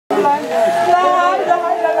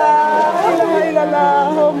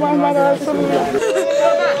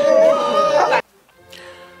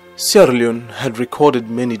Sierra Leone had recorded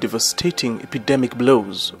many devastating epidemic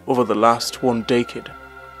blows over the last 1 decade,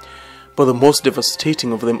 but the most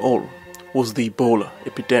devastating of them all was the Ebola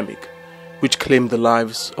epidemic, which claimed the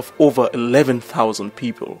lives of over 11,000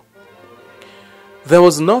 people. There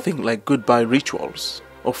was nothing like goodbye rituals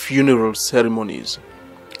or funeral ceremonies.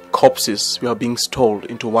 Corpses were being stored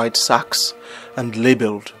into white sacks and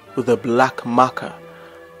labeled with a black marker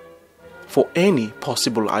for any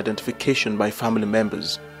possible identification by family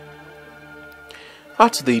members.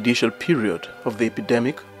 At the initial period of the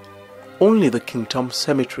epidemic, only the Kingdom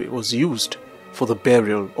Cemetery was used for the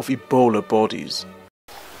burial of Ebola bodies.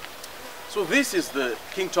 So this is the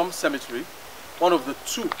Kingdom Cemetery, one of the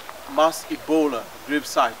 2 mass Ebola grave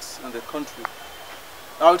sites in the country.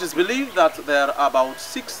 Now it is believed that there are about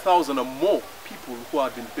 6,000 or more people who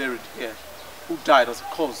have been buried here, who died as a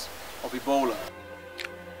cause of Ebola.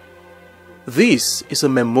 This is a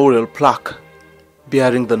memorial plaque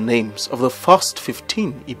bearing the names of the first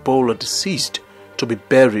 15 Ebola deceased to be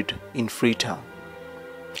buried in Freetown.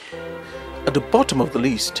 At the bottom of the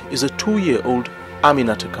list is a 2-year-old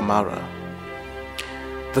Aminata Kamara.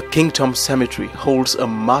 The Kingdom Cemetery holds a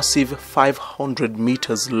massive 500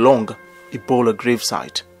 meters long Ebola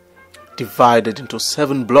gravesite, divided into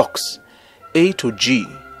 7 blocks, A to G.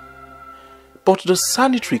 But the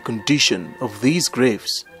sanitary condition of these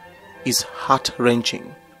graves is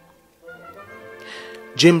heart-wrenching.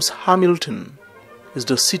 James Hamilton is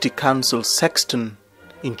the City Council sexton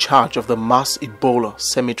in charge of the mass Ebola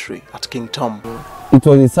cemetery at Kingdom. It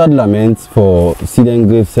was a sad lament for seeing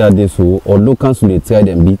graves here this way, although council they tried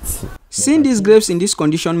them bits. Seeing these graves in this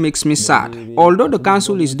condition makes me sad. Although the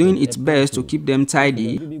council is doing its best to keep them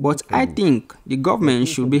tidy, but I think the government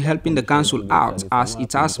should be helping the council out as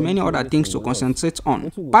it has many other things to concentrate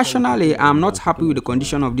on. Personally, I am not happy with the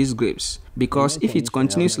condition of these graves, because if it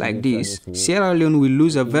continues like this, Sierra Leone will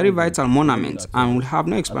lose a very vital monument and will have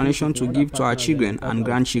no explanation to give to our children and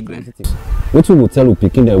grandchildren. What we will tell you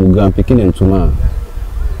picking them, grand picking them tomorrow.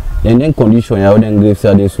 And then condition how then graves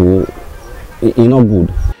are this way, it's not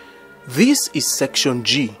good. This is Section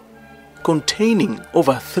G, containing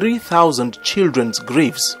over 3,000 children's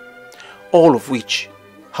graves, all of which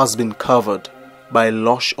has been covered by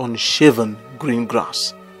lush unshaven green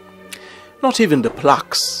grass. Not even the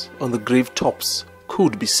plaques on the grave tops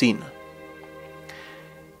could be seen.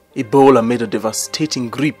 Ebola made a devastating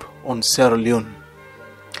grip on Sierra Leone.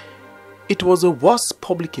 It was the worst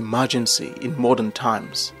public emergency in modern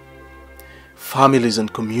times. Families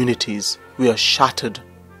and communities were shattered.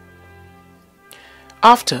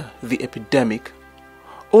 After the epidemic,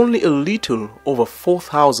 only a little over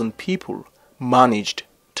 4,000 people managed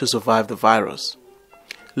to survive the virus,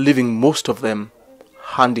 leaving most of them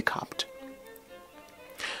handicapped.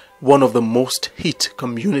 One of the most hit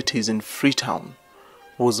communities in Freetown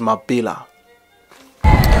was Mabela.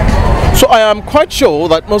 So I am quite sure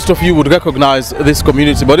that most of you would recognize this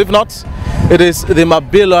community, but if not, it is the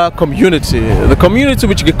Mabela community, the community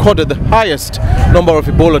which recorded the highest number of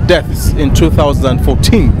Ebola deaths in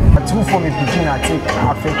 2014. Two for me, I think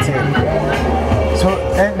affected. So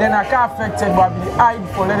then I got affected, but I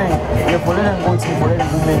for letting go to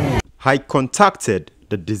me. I contacted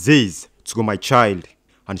the disease to my child,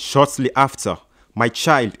 and shortly after, my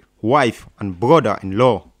child, wife, and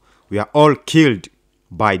brother-in-law were all killed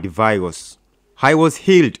by the virus. I was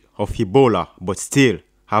healed of Ebola, but still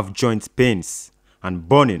have joint pains and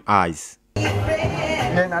burning eyes.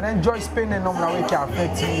 Then I then joint pain and normally can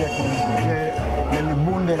affect me. Then the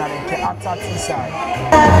bone then I can attack inside.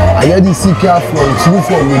 I get this sick from 2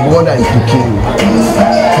 for my brother and Peking.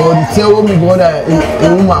 For the tell me brother a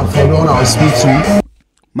woman for down hospital.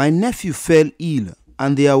 My nephew fell ill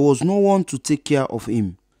and there was no one to take care of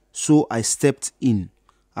him, so I stepped in,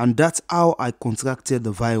 and that's how I contracted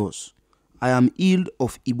the virus. I am healed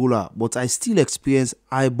of Ebola, but I still experience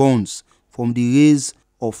eye burns from the rays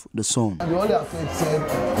of the sun. The only affected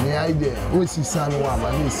the idea, what's his son,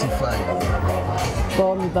 and he's fine.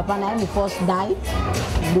 So my papa and I first died,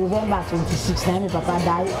 November 26, my papa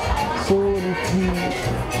died. So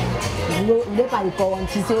later until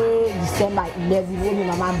say December 11, when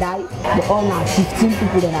my mama died, the all now 15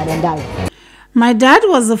 people then I then died. My dad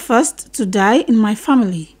was the first to die in my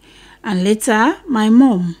family, and later my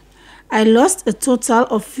mom. I lost a total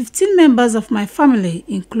of 15 members of my family,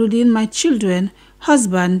 including my children,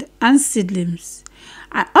 husband, and siblings.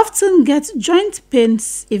 I often get joint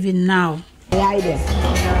pains even now. Yes,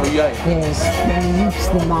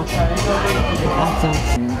 the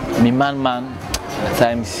me man at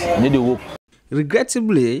times need to work.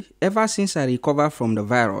 Regrettably, ever since I recovered from the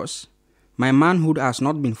virus, my manhood has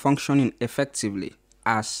not been functioning effectively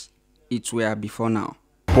as it were before now.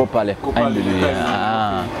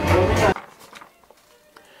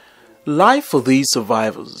 Life for these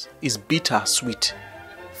survivors is bittersweet,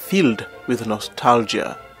 filled with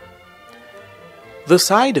nostalgia. The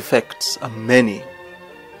side effects are many,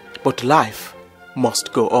 but life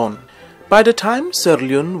must go on. By the time Sierra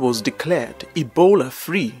Leone was declared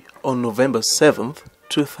Ebola-free on November 7th,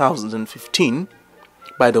 2015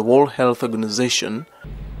 by the World Health Organization,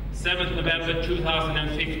 7th November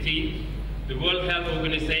 2015, the World Health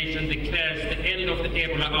Organization declares the end of the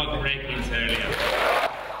Ebola outbreak in Sierra Leone.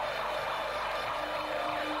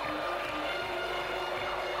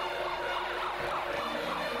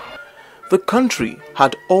 The country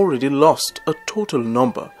had already lost a total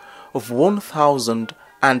number of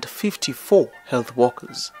 1,054 health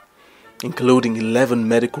workers, including 11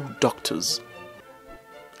 medical doctors.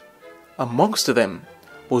 Amongst them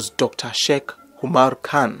was Dr. Sheikh Umar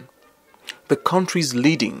Khan, the country's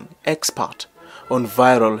leading expert on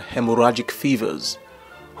viral hemorrhagic fevers,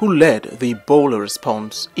 who led the Ebola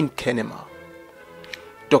response in Kenema.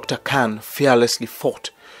 Dr. Khan fearlessly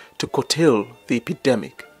fought to curtail the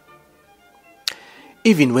epidemic,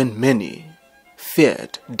 even when many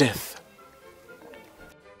feared death.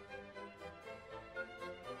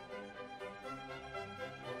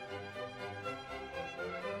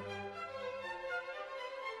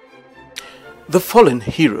 The fallen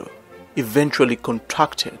hero eventually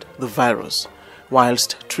contracted the virus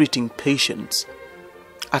whilst treating patients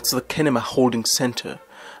at the Kenema Holding Center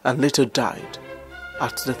and later died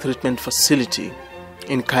at the treatment facility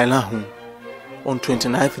in Kailahun on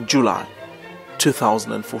 29th July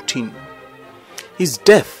 2014. His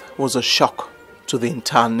death was a shock to the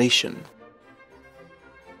entire nation.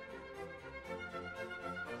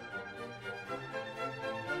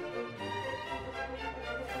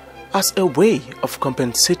 As a way of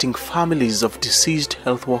compensating families of deceased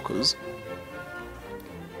health workers,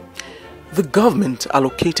 the government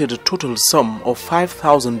allocated a total sum of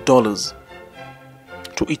 $5,000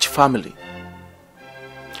 to each family.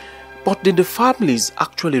 But did the families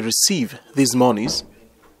actually receive these monies?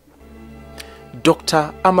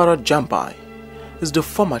 Dr. Amara Jambai is the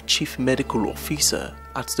former chief medical officer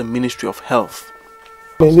at the Ministry of Health.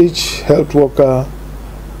 Each health worker,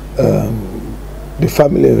 the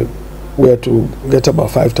family were to get about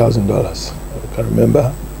 $5,000. I can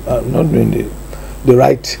remember. I'm not doing the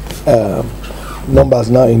right numbers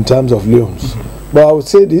now in terms of loans. But I would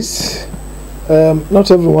say this,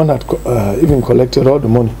 not everyone had even collected all the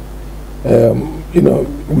money. You know,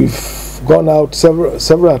 we've gone out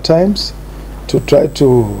several times to try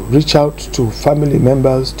to reach out to family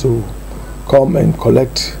members to come and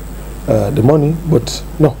collect the money, but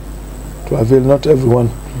no, to avail not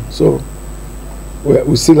everyone. So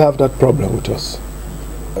we still have that problem with us.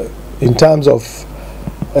 In terms of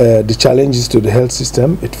the challenges to the health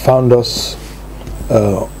system, it found us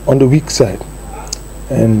on the weak side,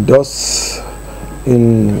 and thus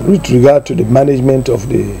with regard to the management of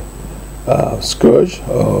the scourge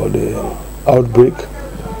or the outbreak,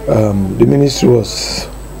 the ministry was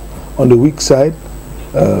on the weak side,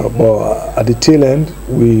 but at the tail end,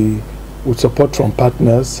 with support from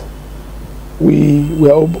partners, we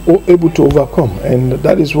were able to overcome, and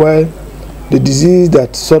that is why the disease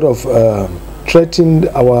that sort of threatened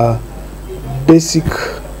our basic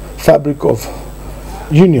fabric of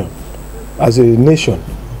union as a nation,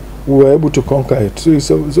 we were able to conquer it.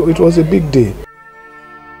 So it was a big day.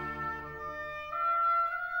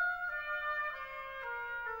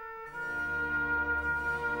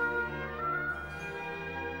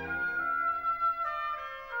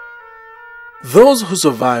 Those who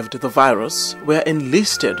survived the virus were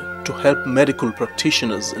enlisted to help medical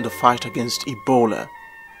practitioners in the fight against Ebola.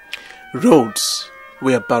 Roads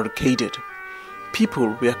were barricaded.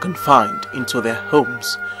 People were confined into their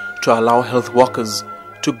homes to allow health workers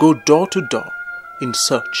to go door to door in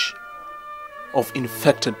search of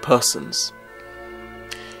infected persons.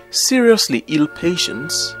 Seriously ill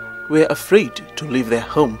patients were afraid to leave their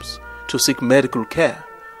homes to seek medical care.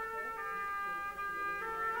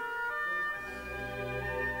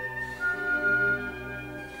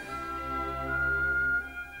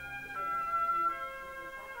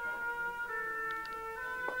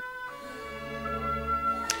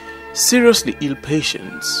 Seriously ill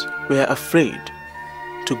patients were afraid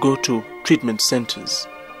to go to treatment centers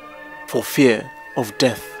for fear of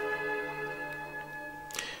death.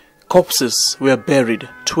 Corpses were buried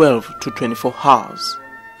 12 to 24 hours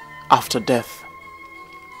after death.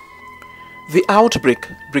 The outbreak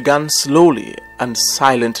began slowly and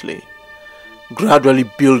silently, gradually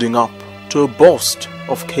building up to a burst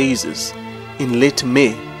of cases in late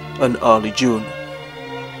May and early June.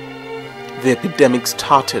 The epidemic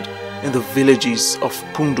started in the villages of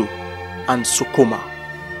Pundu and Sukuma.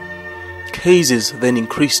 Cases then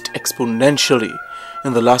increased exponentially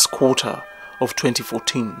in the last quarter of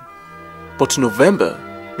 2014, but November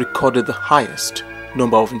recorded the highest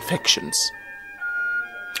number of infections.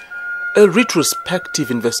 A retrospective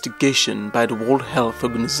investigation by the World Health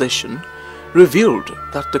Organization revealed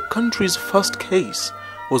that the country's first case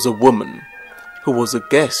was a woman who was a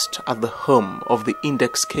guest at the home of the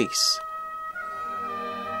index case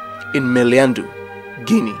in Meliandu,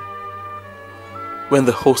 Guinea. When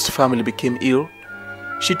the host family became ill,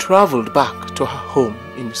 she traveled back to her home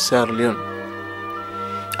in Sierra Leone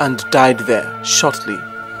and died there shortly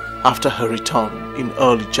after her return in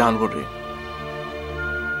early January.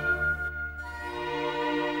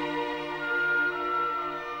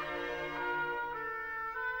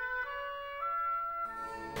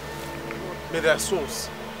 May their souls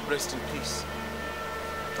rest in peace.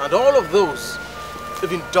 And all of those,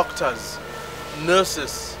 even doctors,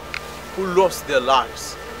 nurses, who lost their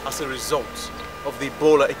lives as a result of the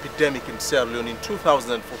Ebola epidemic in Sierra Leone in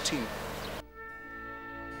 2014.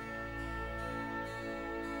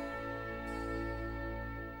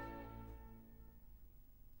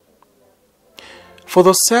 For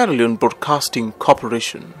the Sierra Leone Broadcasting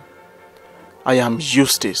Corporation, I am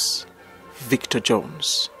Eustace Victor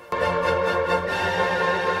Jones.